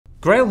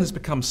Grail has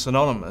become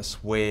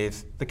synonymous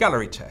with the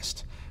Gallery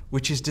test,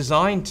 which is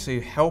designed to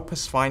help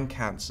us find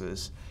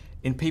cancers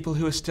in people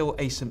who are still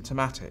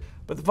asymptomatic.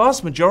 But the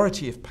vast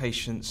majority of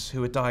patients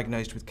who are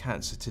diagnosed with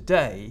cancer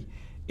today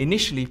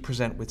initially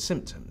present with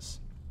symptoms.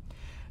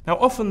 Now,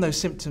 often those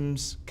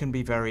symptoms can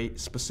be very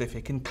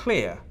specific and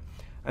clear,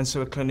 and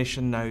so a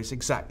clinician knows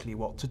exactly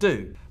what to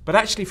do. But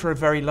actually, for a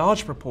very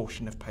large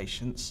proportion of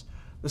patients,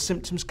 the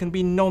symptoms can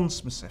be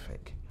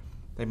non-specific.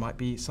 They might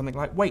be something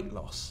like weight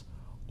loss,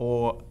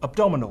 or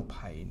abdominal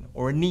pain,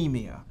 or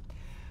anemia.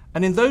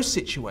 And in those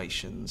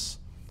situations,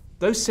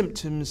 those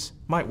symptoms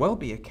might well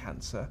be a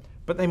cancer,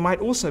 but they might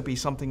also be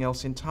something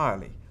else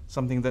entirely,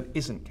 something that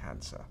isn't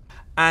cancer.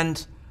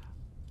 And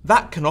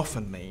that can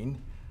often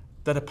mean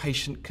that a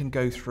patient can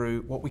go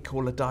through what we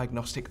call a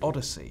diagnostic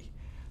odyssey.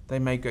 They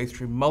may go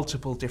through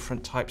multiple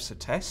different types of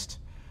tests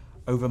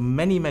over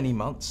many, many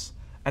months,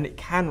 and it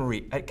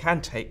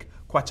can take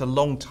quite a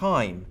long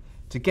time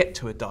to get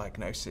to a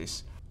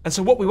diagnosis. And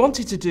so what we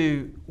wanted to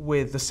do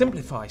with the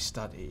SYMPLIFY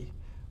study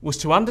was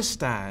to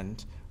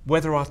understand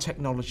whether our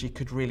technology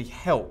could really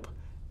help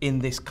in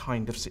this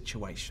kind of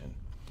situation.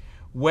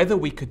 Whether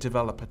we could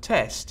develop a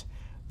test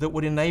that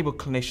would enable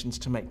clinicians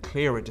to make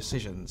clearer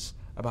decisions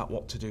about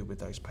what to do with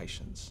those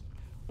patients.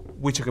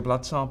 We took a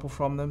blood sample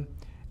from them,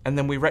 and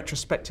then we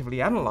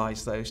retrospectively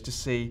analysed those to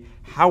see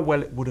how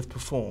well it would have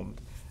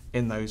performed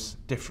in those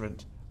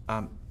different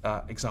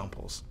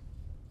examples.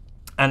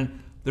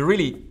 And the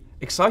really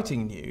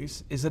exciting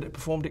news is that it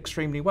performed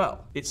extremely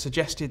well. It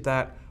suggested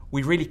that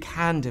we really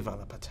can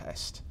develop a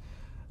test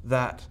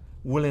that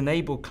will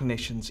enable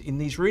clinicians in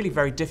these really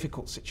very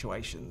difficult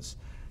situations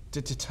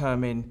to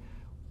determine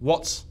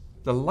what's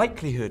the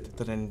likelihood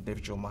that an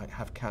individual might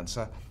have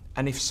cancer,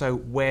 and if so,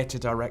 where to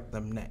direct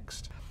them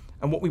next.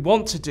 And what we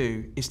want to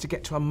do is to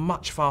get to a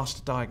much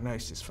faster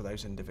diagnosis for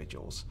those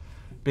individuals,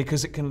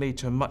 because it can lead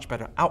to a much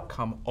better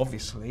outcome,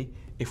 obviously,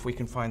 if we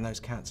can find those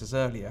cancers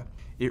earlier.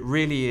 It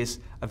really is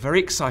a very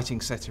exciting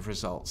set of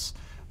results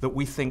that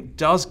we think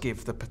does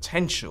give the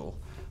potential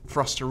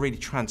for us to really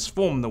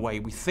transform the way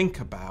we think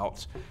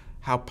about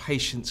how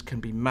patients can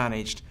be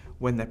managed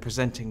when they're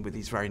presenting with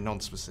these very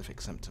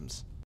non-specific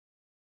symptoms.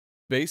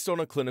 Based on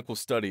a clinical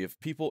study of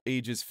people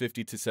ages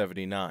 50 to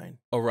 79,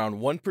 around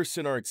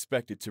 1% are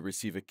expected to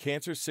receive a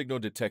cancer signal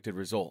detected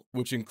result,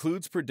 which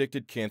includes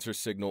predicted cancer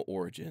signal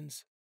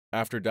origins.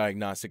 After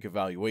diagnostic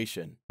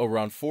evaluation,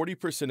 around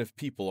 40% of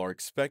people are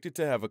expected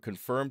to have a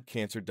confirmed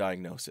cancer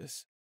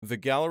diagnosis. The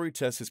Gallery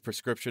test is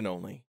prescription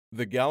only.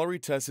 The Gallery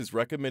test is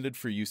recommended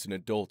for use in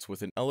adults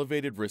with an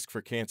elevated risk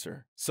for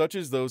cancer, such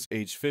as those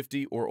aged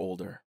 50 or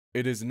older.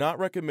 It is not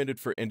recommended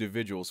for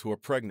individuals who are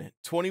pregnant,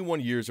 21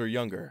 years or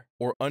younger,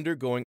 or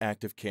undergoing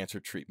active cancer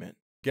treatment.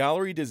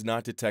 Gallery does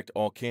not detect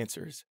all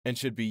cancers and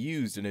should be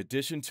used in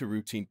addition to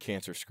routine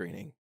cancer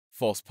screening.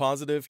 False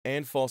positive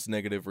and false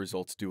negative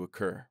results do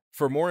occur.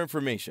 For more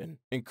information,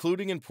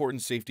 including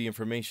important safety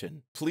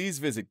information, please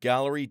visit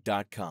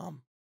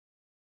gallery.com.